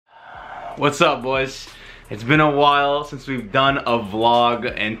What's up, boys? It's been a while since we've done a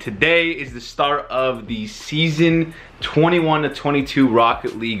vlog, and today is the start of the season 21 to 22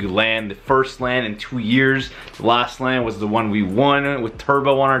 Rocket League LAN, the first LAN in 2 years. The last LAN was the one we won with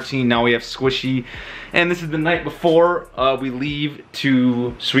Turbo on our team. Now we have Squishy, and this is the night before we leave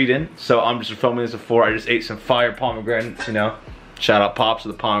to Sweden. So I'm just filming this before. I just ate some fire pomegranates, you know. Shout out Pops to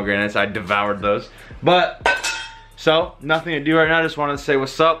the pomegranates. I devoured those. But so, nothing to do right now, just wanted to say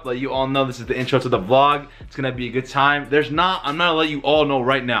what's up, let you all know this is the intro to the vlog. It's gonna be a good time. I'm not gonna let you all know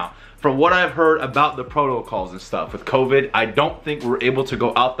right now. From what I've heard about the protocols and stuff with COVID, I don't think we're able to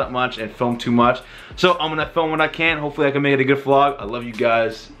go out that much and film too much. So I'm gonna film what I can. Hopefully I can make it a good vlog. I love you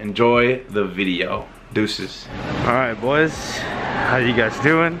guys. Enjoy the video. Deuces. All right, boys, how you guys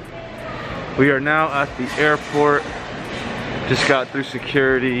doing? We are now at the airport. Just got through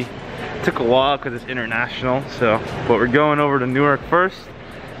security. Took a while because it's international, but we're going over to Newark first.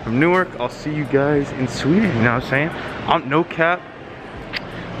 From Newark, I'll see you guys in Sweden, you know what I'm saying? I'm no cap.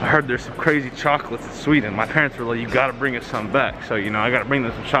 I heard there's some crazy chocolates in Sweden. My parents were like, you gotta bring us some back. So, you know, I gotta bring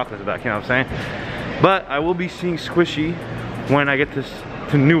them some chocolates back, you know what I'm saying? But I will be seeing Squishy when I get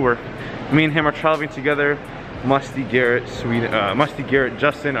to Newark. Me and him are traveling together. Musty, Garrett,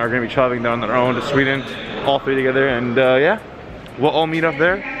 Justin are gonna be traveling down on their own to Sweden, all three together, and yeah, we'll all meet up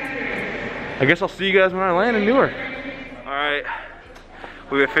there. I guess I'll see you guys when I land in Newark. Alright,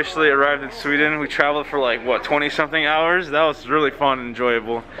 we officially arrived in Sweden. We traveled for like, what, 20 something hours? That was really fun and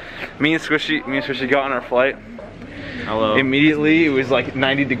enjoyable. Me and Squishy got on our flight. Hello. Immediately, it was like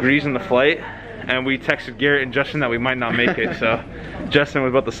 90 degrees in the flight, and we texted Garrett and Justin that we might not make it, so Justin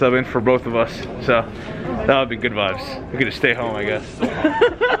was about to sub in for both of us, so that would be good vibes. We could just stay home, I guess.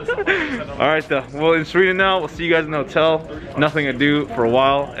 Alright though, well, in Sweden now, we'll see you guys in the hotel. Nothing to do for a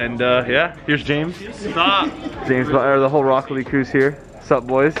while, and yeah, here's James. Stop! James Butler, the whole Rocket League crew's here. What's up,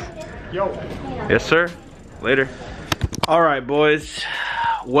 boys? Yo. Yes, sir. Later. Alright, boys.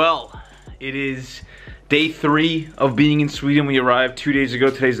 Well, it is day 3 of being in Sweden. We arrived 2 days ago.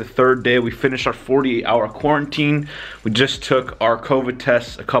 Today's the 3rd day. We finished our 48-hour quarantine. We just took our COVID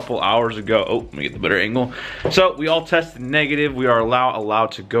tests a couple hours ago. Oh, let me get the better angle. So we all tested negative. We are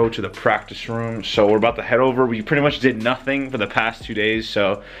allowed to go to the practice room. So we're about to head over. We pretty much did nothing for the past 2 days.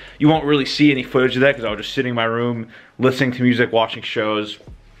 So you won't really see any footage of that because I was just sitting in my room, listening to music, watching shows.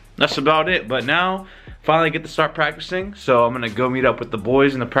 That's about it. But now, finally get to start practicing, so I'm gonna go meet up with the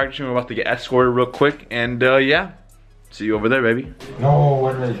boys in the practice room. We're about to get escorted real quick, and yeah, see you over there, baby. No,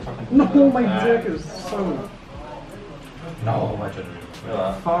 what are you talking about? No, my dick is so... No, my dick.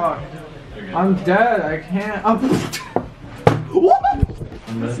 Fuck. I'm dead, I can't... What?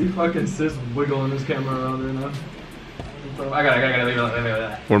 I see fucking Sizz wiggling his camera around right now. I gotta leave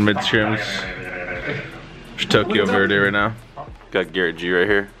it. We're mid-scrims. There's Tokyo Verde right now. Got Garrett G right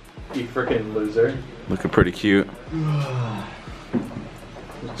here. You freaking loser. Looking pretty cute.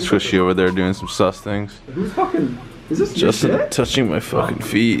 Squishy over there doing some sus things. Who's fucking... Is this Justin shit? Touching my fucking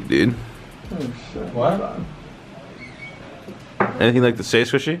feet, dude. Oh shit. What? Anything you'd like to say,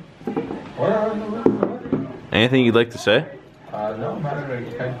 Squishy? What? Anything you'd like to say? No, I'm having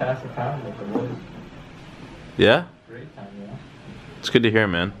a fantastic time with the boys. Yeah? Great time, yeah. It's good to hear,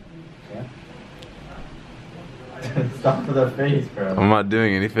 man. Yeah. Stop with that face, bro. I'm not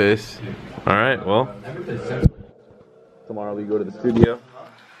doing any face. Alright, well. Tomorrow we go to the studio.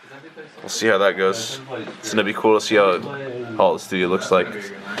 We'll see how that goes. It's gonna be cool to see how the studio looks like.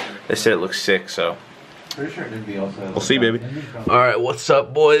 They said it looks sick, so we'll see, baby. Alright, what's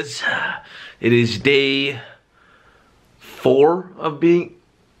up, boys? It is day 4 of being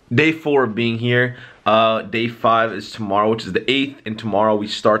here. Day 5 is tomorrow, which is the 8th, and tomorrow we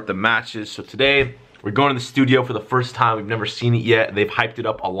start the matches. So today we're going to the studio for the first time. We've never seen it yet. They've hyped it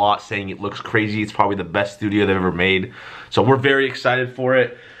up a lot, saying it looks crazy. It's probably the best studio they've ever made. So we're very excited for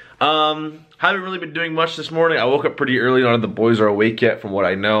it. Haven't really been doing much this morning. I woke up pretty early. None of the boys are awake yet, from what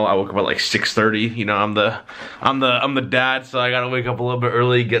I know. I woke up at like 6:30. You know, I'm the dad, so I gotta wake up a little bit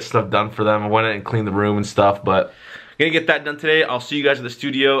early, get stuff done for them. I went in and cleaned the room and stuff, but gonna get that done today. I'll see you guys at the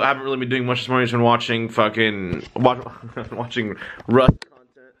studio. I haven't really been doing much this morning. Just been watching watching Rust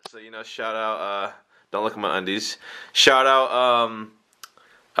content. So, you know, shout out. Don't look at my undies. Shout out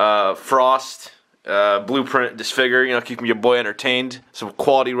Frost, Blueprint, Disfigure, you know, keeping your boy entertained. Some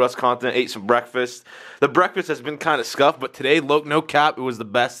quality Rust content, ate some breakfast. The breakfast has been kind of scuffed, but today, no cap, it was the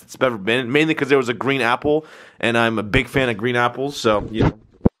best it's ever been. Mainly because there was a green apple, and I'm a big fan of green apples, so, you know,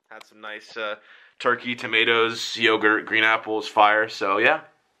 had some nice turkey, tomatoes, yogurt, green apples, fire, so yeah.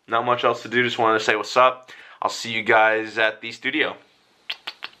 Not much else to do, just wanted to say what's up. I'll see you guys at the studio.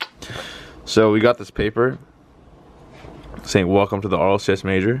 So we got this paper saying welcome to the Rlcs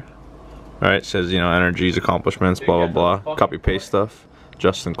major. Alright, says, you know, energies, accomplishments, blah blah blah. Copy paste stuff.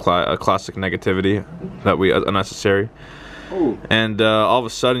 Justin classic negativity that we unnecessary. Ooh. And all of a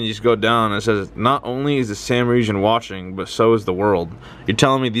sudden you just go down and it says, not only is the Sam region watching, but so is the world. You're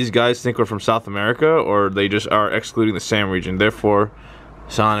telling me these guys think we're from South America, or they just are excluding the Sam region, therefore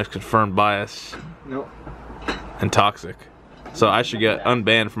Sonic's confirmed bias. Nope. And toxic. So I should get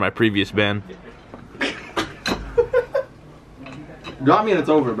unbanned for my previous ban. Drop me and it's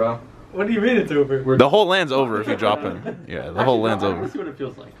over, bro. What do you mean it's over? The whole land's over if you drop him. Yeah, the whole land's over. Let's see what it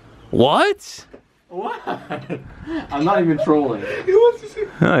feels like. What? What? I'm not even trolling. He wants to see.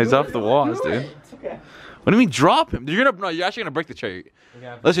 No, he's off the walls, dude. It's okay. What do you mean drop him? You're actually gonna break the chair.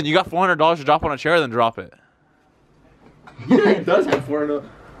 Listen, you got $400 to drop on a chair, then drop it. It does have 400.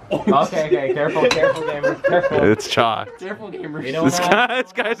 Okay, careful gamers, careful. It's chalk. Careful, gamers. You know This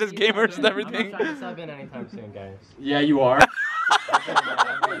guy says gamers and I'm everything. not trying to sub in anytime soon, guys. Yeah, you are.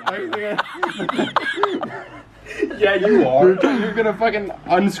 Yeah, you are. You're gonna fucking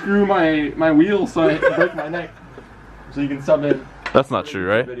unscrew my wheel so I break my neck. So you can sub in. That's not true,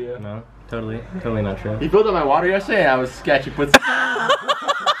 right? Video. No, totally not true. He filled up my water yesterday and I was sketchy. Not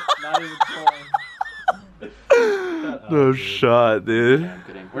even trolling. No shot, dude. I'm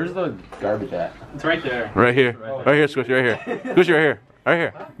kidding. Where's the garbage at? It's right there. Right here. Right here, Squishy, right here. Squishy, right here. Right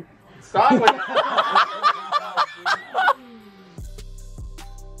here. Stop with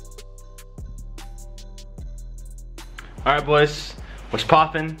Alright boys, what's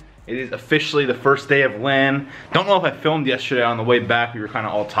poppin'? It is officially the first day of LAN. Don't know if I filmed yesterday on the way back. We were kind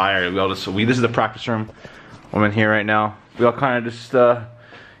of all tired. This is the practice room. I'm in here right now. We all kind of just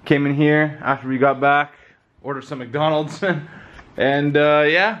came in here after we got back, ordered some McDonald's, and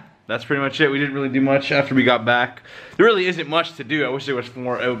yeah, that's pretty much it. We didn't really do much after we got back. There really isn't much to do. I wish there was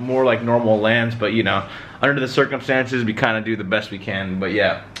more like normal LANs, but you know, under the circumstances, we kind of do the best we can. But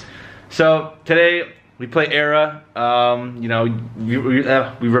yeah, so today we play Era. You know, we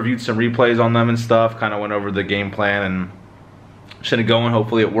reviewed some replays on them and stuff. Kind of went over the game plan and just gonna go and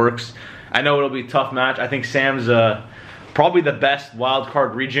hopefully it works. I know it'll be a tough match. I think Sam's probably the best wild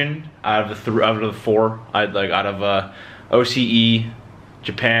card region out of the four. Out of OCE,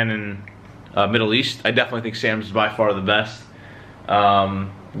 Japan, and Middle East. I definitely think Sam's by far the best.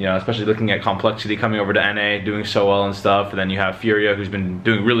 You know, especially looking at complexity coming over to NA, doing so well and stuff. And then you have Furia, who's been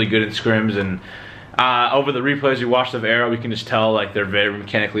doing really good in scrims. And over the replays we watched of Era, we can just tell like they're very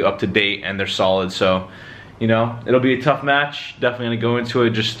mechanically up to date and they're solid. So, you know, it'll be a tough match. Definitely gonna go into it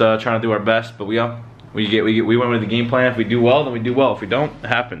just trying to do our best. But we went with the game plan. If we do well, then we do well. If we don't, it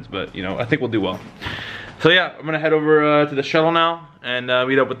happens. But you know, I think we'll do well. So yeah, I'm gonna head over to the shuttle now and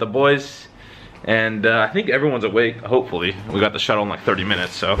meet up with the boys. And I think everyone's awake, hopefully. We got the shuttle in like 30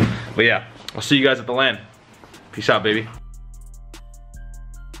 minutes, so. But yeah, I'll see you guys at the LAN. Peace out, baby.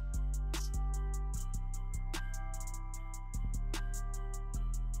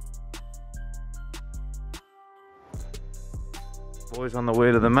 Boys on the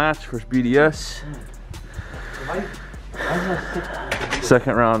way to the match for BDS.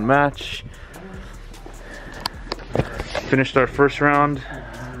 Second round match. Finished our first round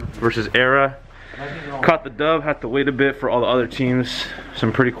versus Era. Caught the dub, had to wait a bit for all the other teams.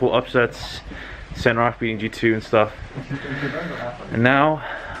 Some pretty cool upsets. Sandrock beating G2 and stuff. And now,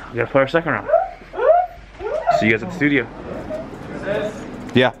 we gotta play our second round. See you guys at the studio.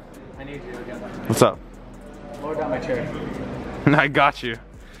 Yeah. I need you again. What's up? Lower down my chair. I got you.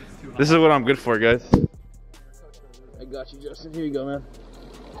 This is what I'm good for, guys. I got you, Justin. Here you go, man.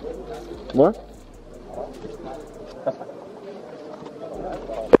 More?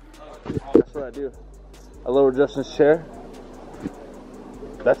 That's what I do. I lower Justin's chair.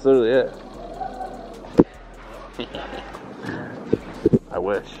 That's literally it. I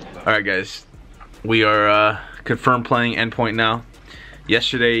wish. Alright guys, we are confirmed playing Endpoint now.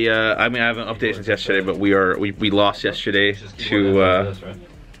 Yesterday, I mean I haven't updated since yesterday, but we lost yesterday to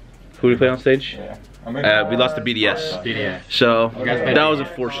who did we play on stage? We lost to BDS. So that was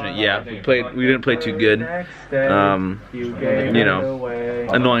unfortunate. Yeah, we didn't play too good. You know,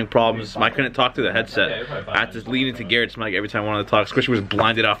 annoying problems. I couldn't talk through the headset. I had to lean into Garrett's mic every time I wanted to talk. Squishy was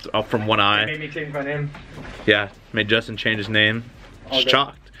blinded off from one eye. Made me change my name. Yeah, made Justin change his name. Just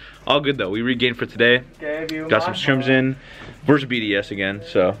shocked. All good though. We regained for today. Got some scrims in. Versus BDS again.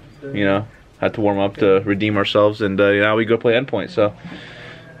 So you know, had to warm up to redeem ourselves, and now we go play Endpoint. So.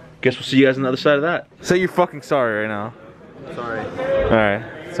 Guess we'll see you guys on the other side of that. Say you're fucking sorry right now. Sorry. Alright,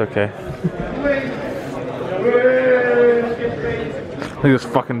 it's okay. Look at those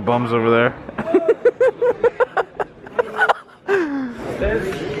fucking bums over there.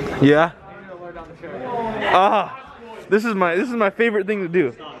 Yeah? This is my favorite thing to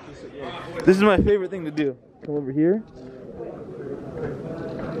do. This is my favorite thing to do. Come over here.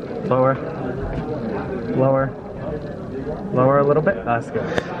 Lower. Lower. Lower a little bit. That's good.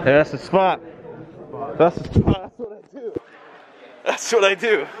 Yeah, that's the spot. That's the spot. That's what I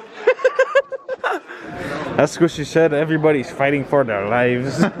do. That's what she said. Everybody's fighting for their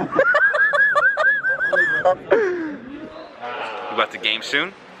lives. We got the game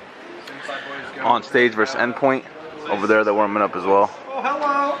soon. On stage versus Endpoint. Over there, they're warming up as well. Oh,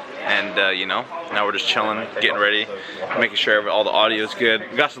 hello. And you know, now we're just chilling, getting ready, making sure all the audio is good.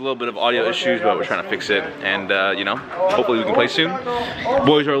 We got a little bit of audio issues, but we're trying to fix it. And you know, hopefully we can play soon.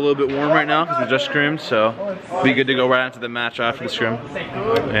 Boys are a little bit warm right now because we just scrimmed, so be good to go right into the match after the scrim.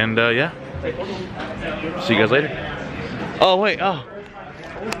 And yeah, see you guys later. Oh wait, oh,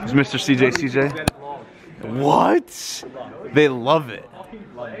 it's Mr. CJ. What? They love it.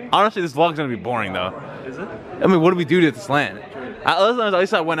 Honestly, this vlog's gonna be boring though. Is it? I mean, what do we do to this land? At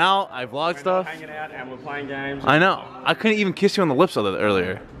least I went out, I vlogged stuff. Hanging out and we're playing games. I know. I couldn't even kiss you on the lips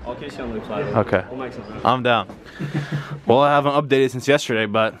earlier. I'll kiss you on the lips later. Okay. We'll make something. I'm down. Well, I haven't updated since yesterday,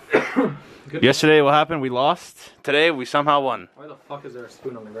 but yesterday what happened? We lost. Today we somehow won. Why the fuck is there a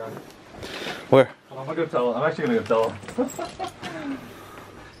spoon on the ground? Where? I'm gonna go tell him. I'm actually gonna go tell him.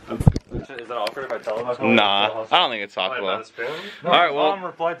 Is that awkward if I tell him? Nah, I don't think it's awkward. About a spoon? No, Alright, well. Mom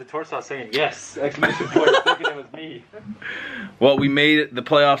replied to Torsa saying yes! Exclamation point, thinking it was me. Well, we made the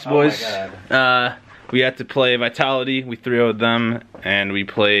playoffs, boys. Oh my God. We had to play Vitality. We 3-0'd them, and we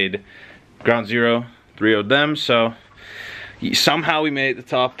played Ground Zero. 3-0'd them. So somehow we made it the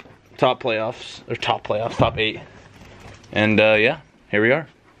top playoffs, or top 8. And yeah, here we are.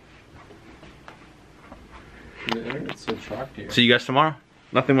 It's so shocked here. See you guys tomorrow.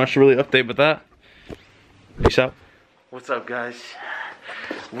 Nothing much to really update but that. Peace out. What's up, guys?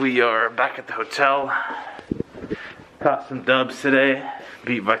 We are back at the hotel. Got some dubs today.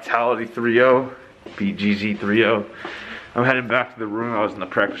 Beat Vitality 3-0. Beat GZ 3-0. I'm heading back to the room. I was in the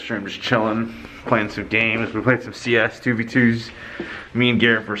practice room just chilling, playing some games. We played some CS 2v2s. Me and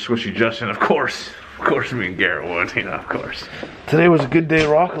Garrett versus Squishy Justin, of course. Of course me and Garrett won, you know, of course. Today was a good day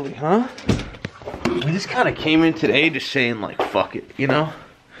Rocket League, huh? We just kind of came in today just saying like, fuck it, you know?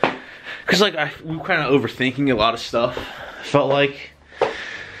 Cause like we were kind of overthinking a lot of stuff. Felt like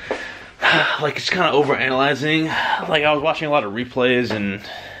it's kind of overanalyzing. Like I was watching a lot of replays and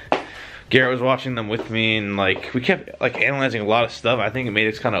Garrett was watching them with me, and like we kept like analyzing a lot of stuff. I think it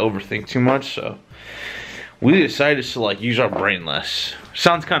made us kind of overthink too much, so we decided to like use our brain less.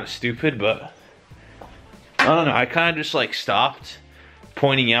 Sounds kind of stupid, but I don't know. I kind of just like stopped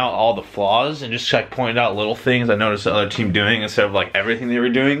pointing out all the flaws and just like pointed out little things I noticed the other team doing instead of like everything they were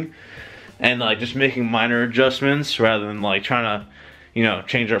doing, and like just making minor adjustments rather than like trying to, you know,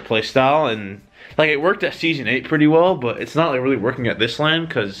 change our play style. And like it worked at Season 8 pretty well, but it's not like really working at this land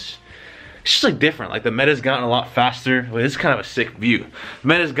because it's just like different. Like the meta's gotten a lot faster. Well, this is kind of a sick view. The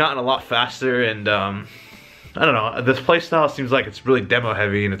meta's gotten a lot faster, and I don't know. This play style seems like it's really demo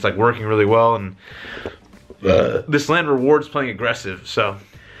heavy, and it's like working really well. And this land rewards playing aggressive. So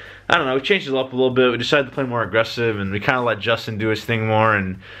I don't know. We changed it up a little bit. We decided to play more aggressive, and we kind of let Justin do his thing more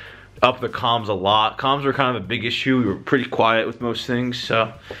and up the comms a lot. Comms were kind of a big issue. We were pretty quiet with most things,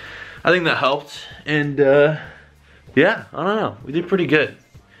 so I think that helped. And yeah, I don't know. We did pretty good.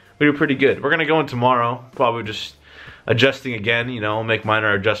 We did pretty good. We're gonna go in tomorrow, probably just adjusting again, you know, make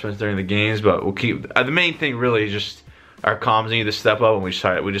minor adjustments during the games, but we'll keep, the main thing really is just our comms need to step up, and we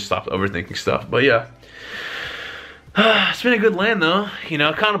just stopped overthinking stuff. But yeah, it's been a good land though, you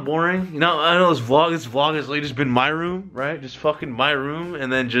know, kind of boring. You know, I know this vlog has really just been my room, right? Just fucking my room,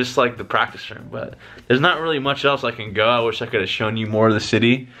 and then just like the practice room. But there's not really much else I can go. I wish I could have shown you more of the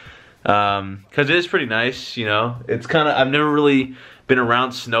city, because it is pretty nice, you know. It's kind of, I've never really been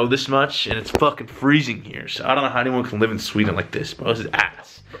around snow this much, and it's fucking freezing here. So I don't know how anyone can live in Sweden like this, but this is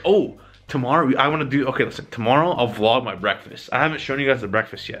ass. Oh, tomorrow I want to do, okay, listen, tomorrow I'll vlog my breakfast. I haven't shown you guys the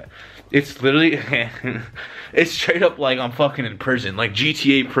breakfast yet. It's literally, it's straight up like I'm fucking in prison, like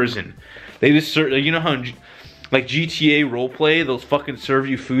GTA prison. They just serve, you know how like GTA roleplay, they'll fucking serve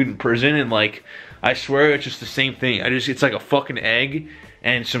you food in prison, and like, I swear it's just the same thing. It's like a fucking egg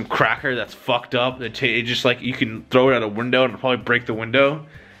and some cracker that's fucked up. It just like, you can throw it out a window and it'll probably break the window.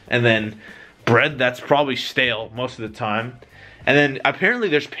 And then bread that's probably stale most of the time. And then apparently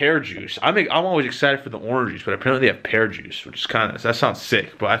there's pear juice. I'm always excited for the orange juice, but apparently they have pear juice, which is kind of, that sounds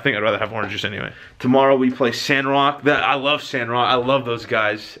sick, but I think I'd rather have orange juice anyway. Tomorrow we play Sandrock. I love Sandrock. I love those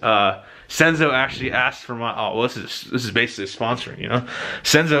guys. Senzo actually asked for my, oh, well, this is basically a sponsor, you know?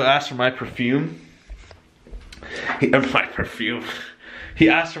 Senzo asked for my perfume. My perfume. He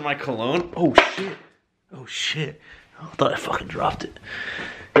asked for my cologne. Oh shit. Oh shit. I thought I fucking dropped it.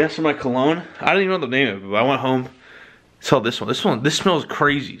 Yes, for my cologne. I don't even know the name of it, but I went home. Saw this one. This smells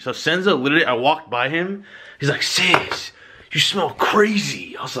crazy. So Senza, literally, I walked by him. He's like, Sizz, you smell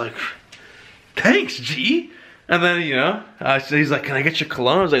crazy. I was like, thanks, G. And then, you know, he's like, can I get your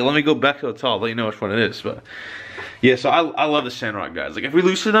cologne? I was like, let me go back to the hotel. I'll let you know which one it is. But yeah, so I love the Sandrock guys. Like, if we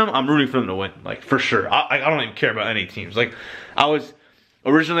lose to them, I'm rooting for them to win. Like, for sure. I don't even care about any teams. Like, I was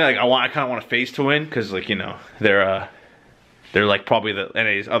originally like, I kind of want FaZe to win because, like, you know, they're like probably the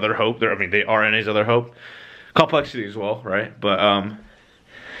NA's other hope. They are NA's other hope. Complexity as well, right? But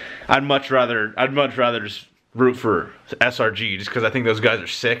I'd much rather just root for SRG just because I think those guys are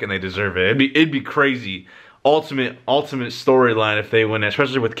sick and they deserve it. It'd be crazy. Ultimate storyline if they win,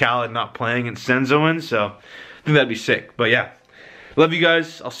 especially with Khaled not playing and Senzo wins. So I think that'd be sick. But yeah, love you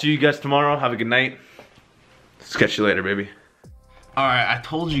guys. I'll see you guys tomorrow. Have a good night. Catch you later, baby. All right, I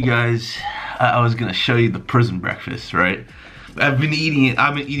told you guys I was gonna show you the prison breakfast, right? I've been eating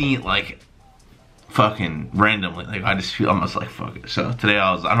it like fucking randomly. Like I just feel almost like fuck it. So today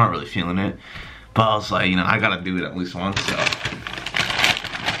I'm not really feeling it, but I was like, you know, I gotta do it at least once. So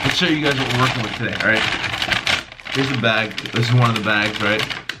let's show you guys what we're working with today. All right. Here's the bag. This is one of the bags, right?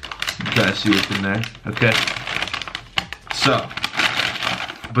 You guys see what's in there? Okay. So,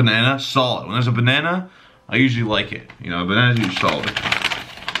 banana, solid. When there's a banana, I usually like it. You know, banana's usually solid.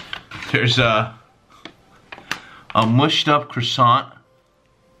 There's a mushed up croissant.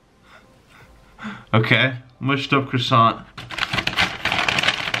 Okay, mushed up croissant.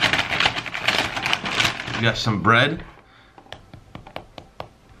 You got some bread.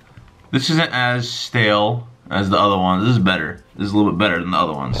 This isn't as stale as the other ones. This is better. This is a little bit better than the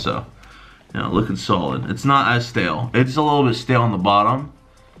other ones, so, you know, looking solid. It's not as stale. It's a little bit stale on the bottom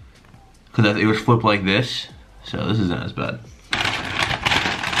because it was flipped like this, so this isn't as bad.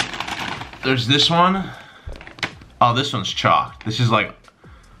 There's this one. Oh, this one's chalked. This is like,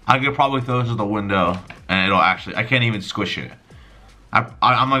 I could probably throw this out the window and it'll actually, I can't even squish it.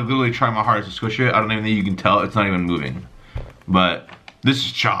 I'm like literally trying my hardest to squish it. I don't even think you can tell. It's not even moving. But this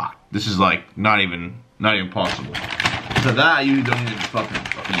is chalk. This is like not even possible. So that I usually don't even fucking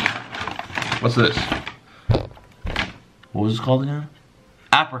eat. What's this? What was this called again?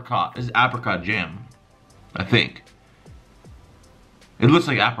 Apricot. This is apricot jam, I think. It looks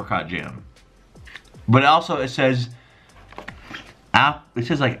like apricot jam. But also it says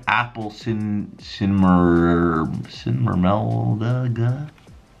like apple cinmermelda.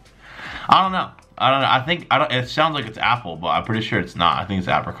 I don't know. It sounds like it's apple, but I'm pretty sure it's not. I think it's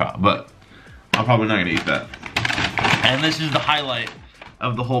apricot, but I'm probably not gonna eat that. And this is the highlight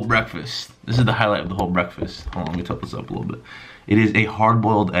of the whole breakfast. Hold on, let me top this up a little bit. It is a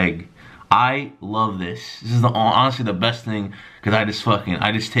hard-boiled egg. I love this. This is honestly the best thing because I just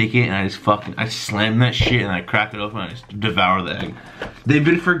take it and I slam that shit and I crack it open and I just devour the egg. They've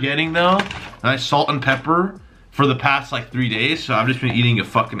been forgetting though that I salt and pepper for the past like 3 days, so I've just been eating a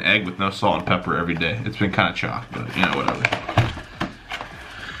fucking egg with no salt and pepper every day. It's been kind of chalk, but you know, whatever.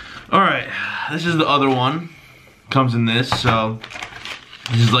 All right, this is the other one. Comes in this, so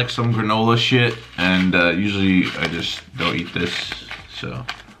this is like some granola shit, and usually I just don't eat this, so.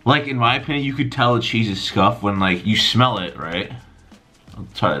 Like, in my opinion, you could tell the cheese is scuffed when, like, you smell it, right? I'll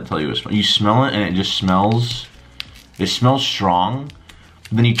try to tell you what it smells. You smell it, and it just smells, strong.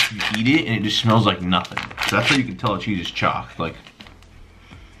 Then you eat it, and it just smells like nothing. So that's how you can tell the cheese is chalked. Like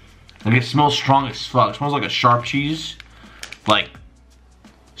it smells strong as fuck. It smells like a sharp cheese. Like,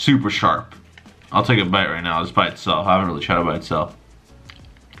 super sharp. I'll take a bite right now, just by itself. I haven't really tried it by itself.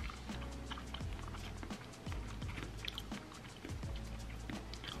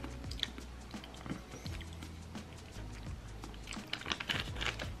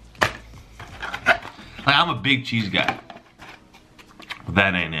 Like, I'm a big cheese guy, but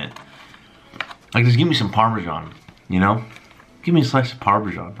that ain't it. Like, just give me some Parmesan, you know? Give me a slice of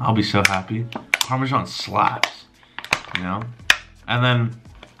Parmesan. I'll be so happy. Parmesan slaps, you know? And then,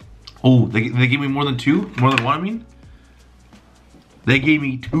 oh, they gave me more than one, I mean? They gave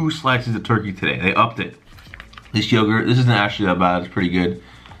me 2 slices of turkey today. They upped it. This yogurt, this isn't actually that bad. It's pretty good.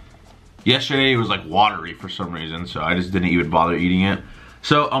 Yesterday, it was like watery for some reason, so I just didn't even bother eating it.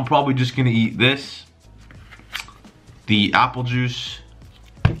 So, I'm probably just gonna eat this. The apple juice,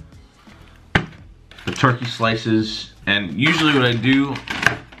 the turkey slices, and usually what I do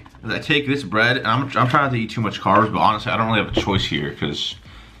is I take this bread, and I'm trying not to eat too much carbs, but honestly I don't really have a choice here because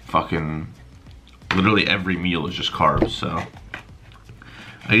fucking literally every meal is just carbs, so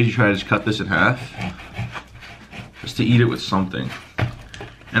I usually try to just cut this in half just to eat it with something.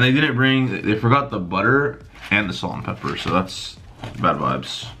 And they forgot the butter and the salt and pepper, so that's bad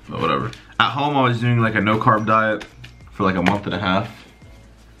vibes, but whatever. At home I was doing like a no carb diet. for like a month and a half.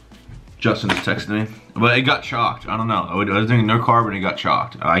 Justin just texted me, but it got chalked. I don't know. I was doing no carb and it got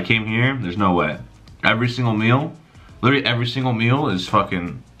chalked. I came here, there's no way. Every single meal, literally every single meal is just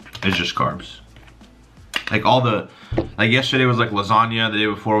carbs. Like all the, like yesterday was like lasagna, the day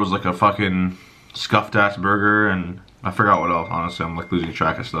before was like a fucking scuffed ass burger, and I forgot what else, honestly. I'm like losing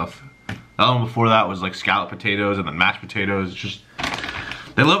track of stuff. The other one before that was like scalloped potatoes and then mashed potatoes. It's just,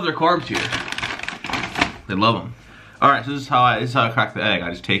 they love their carbs here. They love them. All right, so this is how I crack the egg. I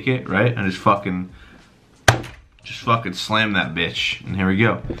just take it, right, and just fucking slam that bitch. And here we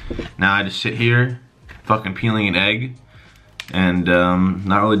go. Now I just sit here, fucking peeling an egg, and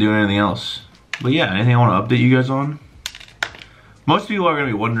not really doing anything else. But yeah, anything I want to update you guys on? Most people are gonna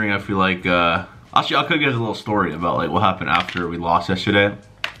be wondering. I feel like actually, I'll tell you guys a little story about like what happened after we lost yesterday.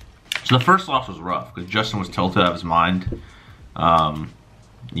 So the first loss was rough because Justin was tilted out of his mind.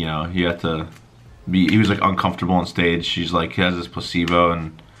 You know, he had to. He was like uncomfortable on stage. He's like, he has this placebo,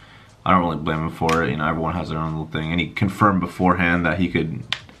 and I don't really blame him for it. You know, everyone has their own little thing. And he confirmed beforehand that he could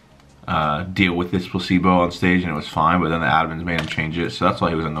deal with this placebo on stage, and it was fine. But then the admins made him change it, so that's why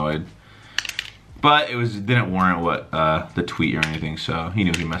he was annoyed. But it didn't warrant what the tweet or anything, so he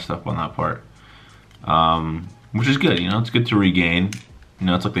knew he messed up on that part. Which is good, you know. It's good to regain. You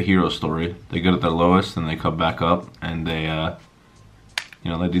know, it's like the hero story. They go at their lowest, and they come back up, and they. You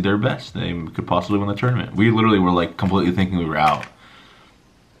know, they do their best. They could possibly win the tournament. We literally were like completely thinking we were out.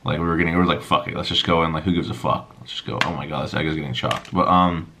 Like we were like, fuck it, let's just go in. Like, who gives a fuck? Let's just go. Oh my god, this egg is getting chopped.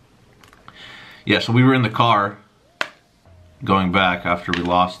 But yeah. So we were in the car going back after we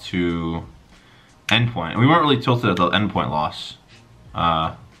lost to Endpoint. And we weren't really tilted at the Endpoint loss.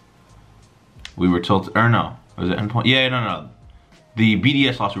 We were tilted, or no, was it Endpoint? Yeah, no. The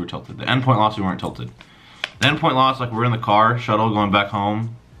BDS loss we were tilted. The Endpoint loss we weren't tilted. The Endpoint loss, like we're in the car shuttle going back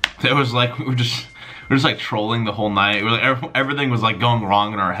home. It was like we're just like trolling the whole night. We're like everything was like going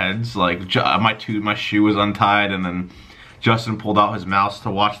wrong in our heads. Like my shoe was untied, and then Justin pulled out his mouse to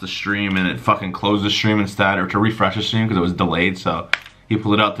watch the stream, and it fucking closed the stream instead, or to refresh the stream because it was delayed. So he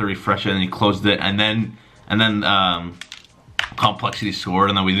pulled it out to refresh it, and he closed it, and then Complexity scored,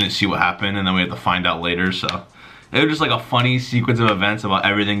 and then we didn't see what happened, and then we had to find out later. So it was just like a funny sequence of events about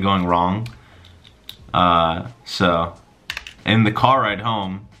everything going wrong. So in the car ride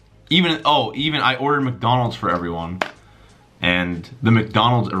home, even I ordered McDonald's for everyone, and the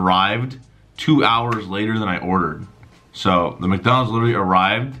McDonald's arrived 2 hours later than I ordered. So the McDonald's literally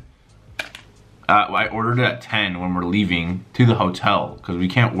arrived. I ordered it at 10 when we're leaving to the hotel because we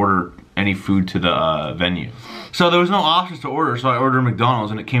can't order any food to the venue. So there was no options to order, so I ordered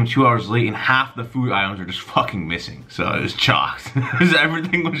McDonald's, and it came 2 hours late, and half the food items are just fucking missing. So it was chalked.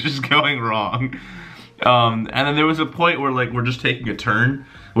 Everything was just going wrong. And then there was a point where like we're just taking a turn.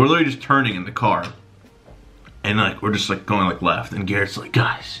 We're literally just turning in the car. And like we're just like going like left, and Garrett's like,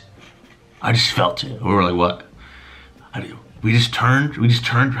 guys, I just felt it. We were like, what? We just turned,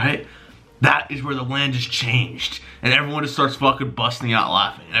 right? That is where the land just changed. And everyone just starts fucking busting out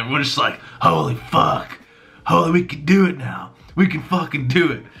laughing. And everyone's just like, holy fuck. Holy, we can do it now. We can fucking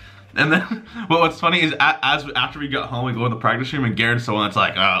do it. And then, well, what's funny is after we got home, we go in the practice room, and Garrett's the one that's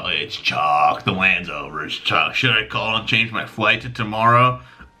like, oh, it's chalk, the land's over, it's chalk. Should I call and change my flight to tomorrow?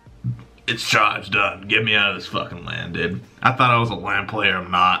 It's chalk, it's done. Get me out of this fucking land, dude. I thought I was a land player,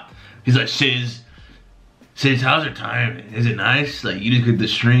 I'm not. He's like, Sizz, how's your time? Is it nice? Like, you just get to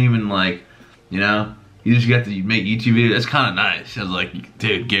stream and like, you know, you just got to make YouTube videos. That's kind of nice. I was like,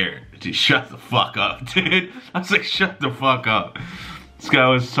 dude, Garrett, dude, shut the fuck up, dude. I was like, shut the fuck up. This guy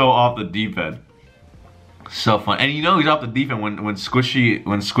was so off the deep end. So fun. And you know he's off the deep end when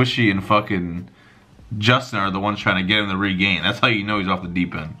Squishy and fucking Justin are the ones trying to get him to regain. That's how you know he's off the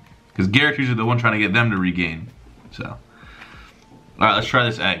deep end. Because Garrett's usually the one trying to get them to regain. So. Alright, let's try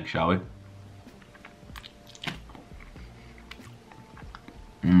this egg, shall we?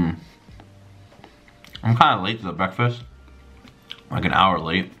 I'm kind of late to the breakfast. Like an hour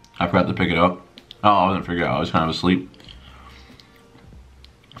late. I forgot to pick it up. Oh, I wasn't figuring it out. I was kind of asleep.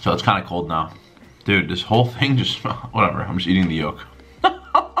 So it's kind of cold now. Dude, this whole thing just, whatever, I'm just eating the yolk.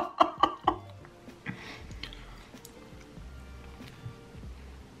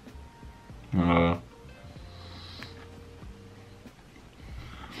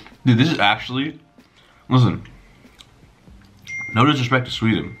 Dude, this is actually, listen, no disrespect to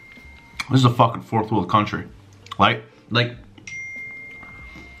Sweden. This is a fucking fourth world country. Like,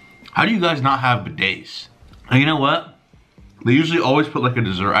 how do you guys not have bidets? And you know what? They usually always put like a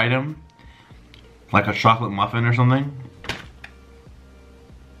dessert item, like a chocolate muffin or something.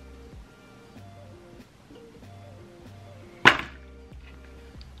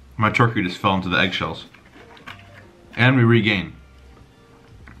 My turkey just fell into the eggshells. And we regain.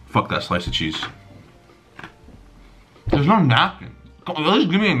 Fuck that slice of cheese. There's no napkin. At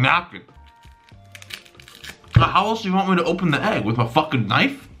least give me a napkin. How else do you want me to open the egg? With a fucking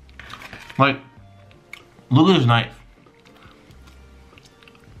knife? Like, look at this knife.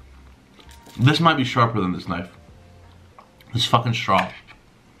 This might be sharper than this knife. This fucking straw.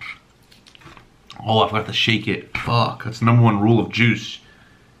 Oh, I forgot to shake it. Fuck, that's the #1 rule of juice.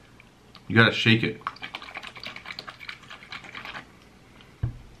 You gotta shake it.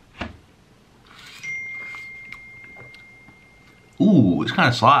 Ooh, this kind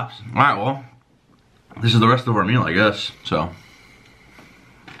of slaps. Alright, well, this is the rest of our meal, I guess. So,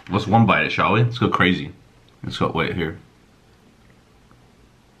 let's one bite it, shall we? Let's go crazy. Let's go, wait, here.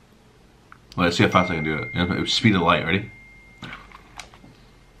 Let's see how fast I can do it. Speed of light, ready?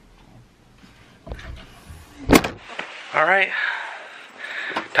 Alright,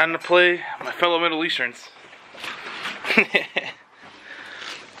 time to play my fellow Middle Easterns.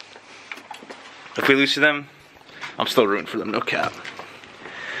 If we lose to them, I'm still rooting for them, no cap.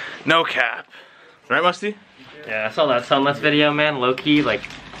 No cap. Right, Musty? Yeah, I saw that Sunless video, man, low key, like,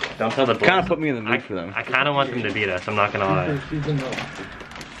 don't tell the boys. Kind of put me in the mood for them. I kind of want them to beat us, I'm not gonna lie.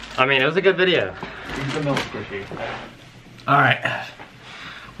 I mean, it was a good video. Alright.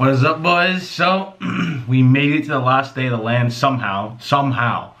 What is up, boys? So, we made it to the last day of the LAN somehow.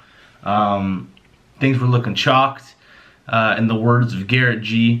 Things were looking chalked, in the words of Garrett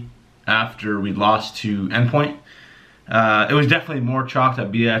G, after we lost to Endpoint. It was definitely more chalked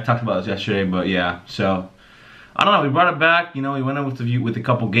at B. I talked about this yesterday, but yeah. So, I don't know. We brought it back. You know, we went in with a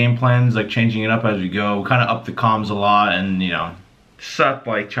couple game plans, like changing it up as we go. We kind of upped the comms a lot, and you know, sucked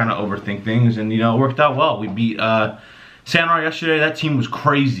like trying to overthink things, and you know, it worked out well. We beat Sandra yesterday. That team was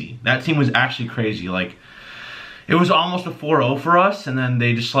crazy. That team was actually crazy. Like, it was almost a 4-0 for us, and then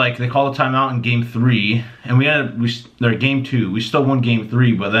they just like, they called a timeout in game 3, and they're game 2. We still won game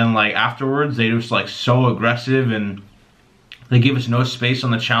 3, but then like afterwards, they just like so aggressive, and they gave us no space on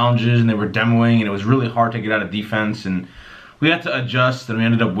the challenges, and they were demoing, and it was really hard to get out of defense, and we had to adjust, and we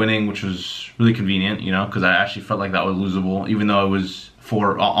ended up winning, which was really convenient, you know, because I actually felt like that was losable, even though it was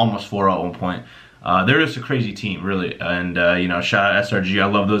almost 4-0 at one point. They're just a crazy team, really, and you know, shout out SRG. I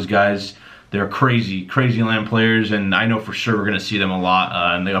love those guys. They're crazy LAN players, and I know for sure we're gonna see them a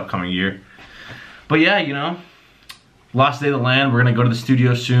lot in the upcoming year. But yeah, you know, last day of the LAN. We're gonna go to the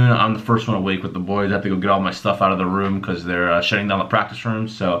studio soon. I'm the first one awake with the boys. I have to go get all my stuff out of the room because they're shutting down the practice room.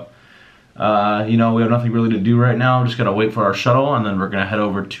 So, you know, we have nothing really to do right now. We're just gonna wait for our shuttle, and then we're gonna head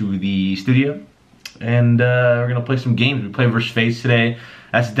over to the studio, and we're gonna play some games. We play versus FaZe today.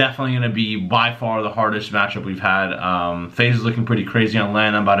 That's definitely gonna be by far the hardest matchup we've had. FaZe is looking pretty crazy on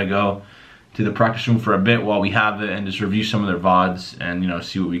LAN. I'm about to go to the practice room for a bit while we have it and just review some of their VODs and, you know,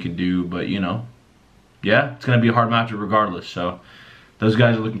 see what we can do. But, you know, yeah, it's going to be a hard matchup regardless. So, those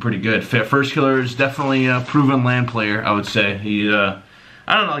guys are looking pretty good. First Killer is definitely a proven LAN player, I would say. He, I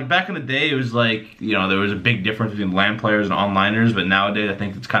don't know, like back in the day, it was like, you know, there was a big difference between LAN players and onliners. But nowadays, I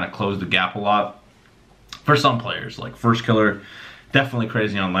think it's kind of closed the gap a lot. For some players, like First Killer, definitely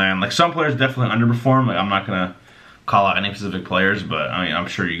crazy on LAN. Like, some players definitely underperform. Like, I'm not going to call out any specific players, but I mean, I'm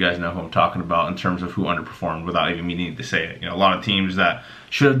sure you guys know who I'm talking about in terms of who underperformed without even meaning to say it. You know, a lot of teams that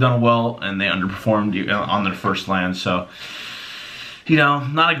should have done well and they underperformed on their first LAN. So, you know,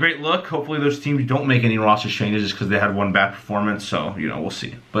 not a great look. Hopefully those teams don't make any roster changes just because they had one bad performance. So, you know, we'll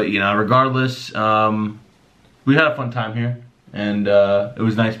see. But, you know, regardless, we had a fun time here. And it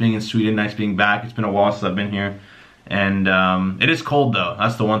was nice being in Sweden, nice being back. It's been a while since I've been here. And it is cold, though.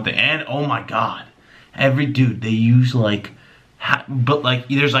 That's the one thing. And, oh my God. Every dude, they use like, but like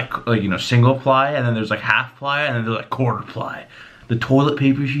there's like you know, single ply, and then there's like half ply, and then there's like quarter ply. The toilet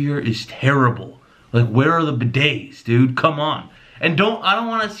paper here is terrible. Like, where are the bidets, dude? Come on. And I don't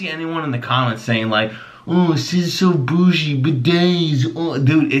want to see anyone in the comments saying like, oh, this is so bougie, bidets. Oh,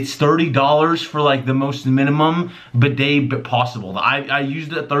 dude, it's $30 for like the most minimum bidet possible. I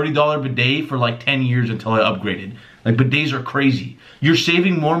used a $30 bidet for like 10 years until I upgraded. Like, bidets are crazy. You're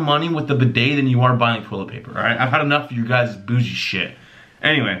saving more money with the bidet than you are buying toilet paper, alright? I've had enough of you guys' bougie shit.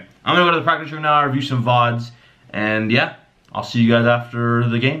 Anyway, I'm gonna go to the practice room now, review some VODs, and yeah, I'll see you guys after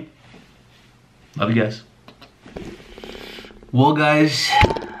the game. Love you guys. Well, guys,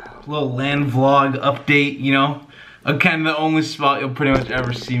 little LAN vlog update, you know. Again, the only spot you'll pretty much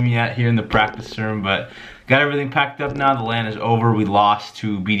ever see me at here in the practice room, but got everything packed up now. The LAN is over. We lost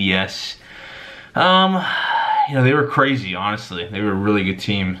to BDS. You know, they were crazy, honestly. They were a really good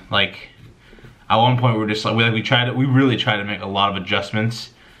team. Like, at one point we were just like, we really tried to make a lot of adjustments.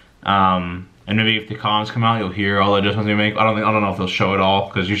 And maybe if the comms come out, you'll hear all the adjustments we make. I don't know if they'll show it all,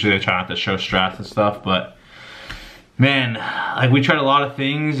 because usually they try not to show strats and stuff, but man, like we tried a lot of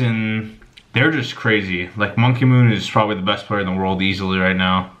things and they're just crazy. Like Monkey Moon is probably the best player in the world easily right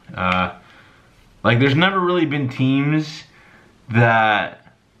now. Like there's never really been teams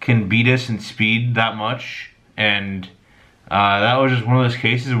that can beat us in speed that much, and that was just one of those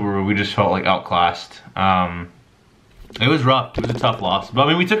cases where we just felt like outclassed. It was rough. It was a tough loss, but I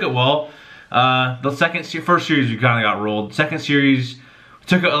mean we took it well. The first series we kind of got rolled. Second series we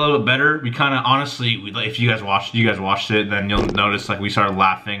took it a little bit better. We kind of honestly, if you guys watched it, then you'll notice like we started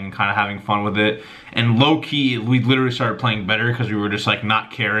laughing and kind of having fun with it. And low key, we literally started playing better because we were just like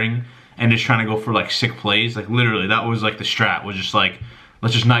not caring and just trying to go for like sick plays. Like literally, that was like the strat. Was just like,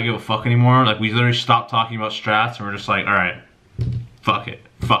 let's just not give a fuck anymore. Like we literally stopped talking about strats and we're just like, all right, fuck it.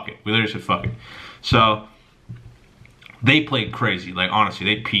 We literally said fuck it. So they played crazy. Like honestly,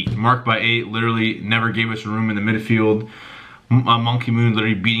 they peaked. Marked by 8, literally never gave us room in the midfield. Monkey Moon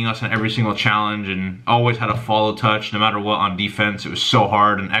literally beating us on every single challenge and always had a follow touch no matter what on defense. It was so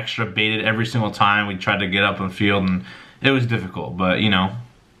hard and extra baited every single time we tried to get up on the field, and it was difficult. But you know,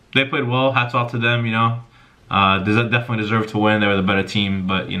 they played well. Hats off to them. You know, definitely deserve to win. They were the better team,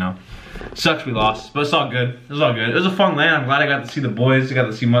 but you know, sucks we lost. But it's all good. It was all good. It was a fun LAN. I'm glad I got to see the boys. I got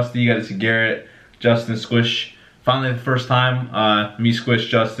to see Musty. I got to see Garrett, Justin, Squish. Finally, the first time me, Squish,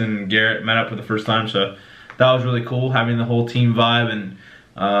 Justin, and Garrett met up for the first time. So that was really cool, having the whole team vibe, and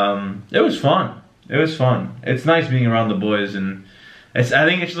it was fun. It was fun. It's nice being around the boys, and I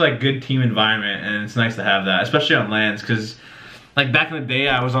think it's just like good team environment, and it's nice to have that, especially on LANs, because like back in the day,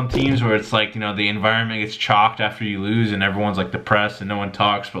 I was on teams where it's like, you know, the environment gets chalked after you lose, and everyone's like depressed and no one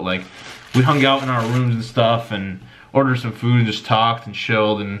talks. But like we hung out in our rooms and stuff, and ordered some food and just talked and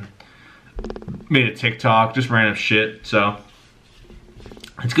chilled and made a TikTok, just random shit. So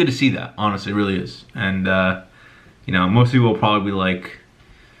it's good to see that, honestly, it really is. And you know, most people will probably be like,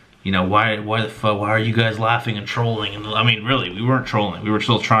 you know, why the fuck, why are you guys laughing and trolling? And I mean, really, we weren't trolling, we were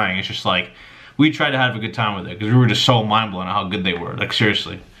still trying. It's just like, we tried to have a good time with it, because we were just so mind blown at how good they were, like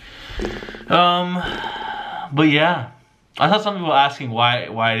seriously. But yeah, I saw some people asking why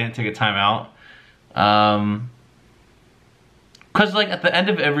I didn't take a timeout. Cause like at the end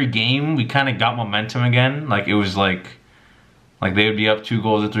of every game, we kind of got momentum again. Like it was like they would be up 2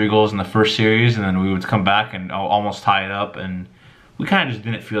 goals or 3 goals in the first series, and then we would come back and almost tie it up, and we kind of just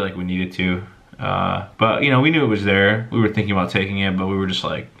didn't feel like we needed to. But you know, we knew it was there. We were thinking about taking it, but we were just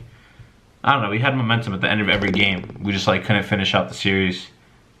like, I don't know. We had momentum at the end of every game. We just like couldn't finish out the series.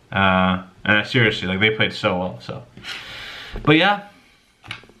 And seriously, like they played so well. So, but yeah.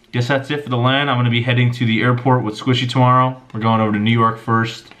 Guess that's it for the LAN. I'm going to be heading to the airport with Squishy tomorrow. We're going over to New York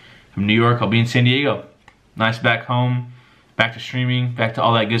first. From New York, I'll be in San Diego. Nice back home, back to streaming, back to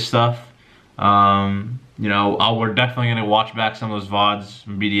all that good stuff. You know, we're definitely going to watch back some of those VODs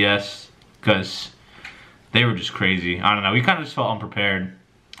from BDS, because they were just crazy. I don't know, we kind of just felt unprepared.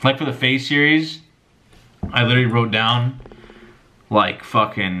 Like for the FaZe series, I literally wrote down, like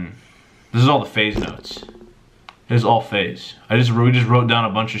fucking, this is all the FaZe notes. It's all FaZe. We just wrote down a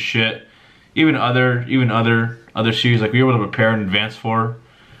bunch of shit. Even other series, like we were able to prepare in advance for.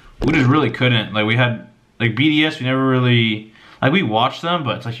 We just really couldn't. Like we had, like BDS, we never really, like we watched them,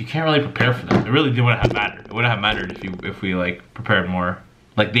 but it's like you can't really prepare for them. It really wouldn't have mattered. It wouldn't have mattered if we like prepared more.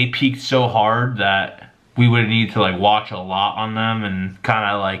 Like they peaked so hard that we would need to like watch a lot on them and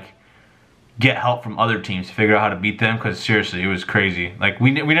kind of like get help from other teams to figure out how to beat them, because seriously, it was crazy. Like we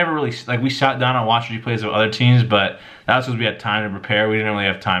never really, like we sat down and watched replays of other teams, but that's because we had time to prepare. We didn't really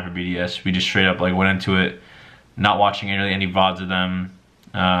have time for BDS. We just straight up like went into it not watching really any VODs of them,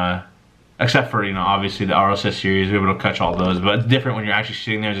 except for, you know, obviously the Rlcs series. We were able to catch all those, but it's different when you're actually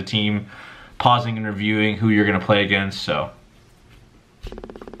sitting there as a team, pausing and reviewing who you're gonna play against. So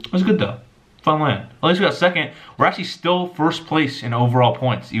it was good though. Fun LAN. At least we got second. We're actually still first place in overall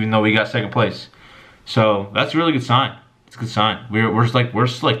points, even though we got second place. So that's a really good sign. It's a good sign. We're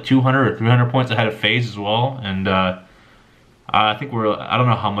just like 200 or 300 points ahead of FaZe as well, and I think I don't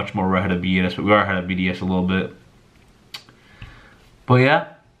know how much more we're ahead of BDS, but we are ahead of BDS a little bit. But yeah,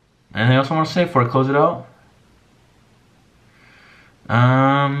 anything else I want to say before I close it out?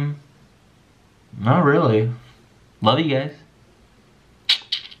 Not really. Love you guys.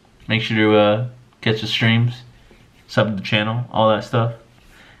 Make sure to catch the streams, sub to the channel, all that stuff.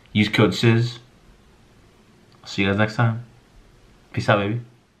 Use code Sizz. I'll see you guys next time. Peace out, baby.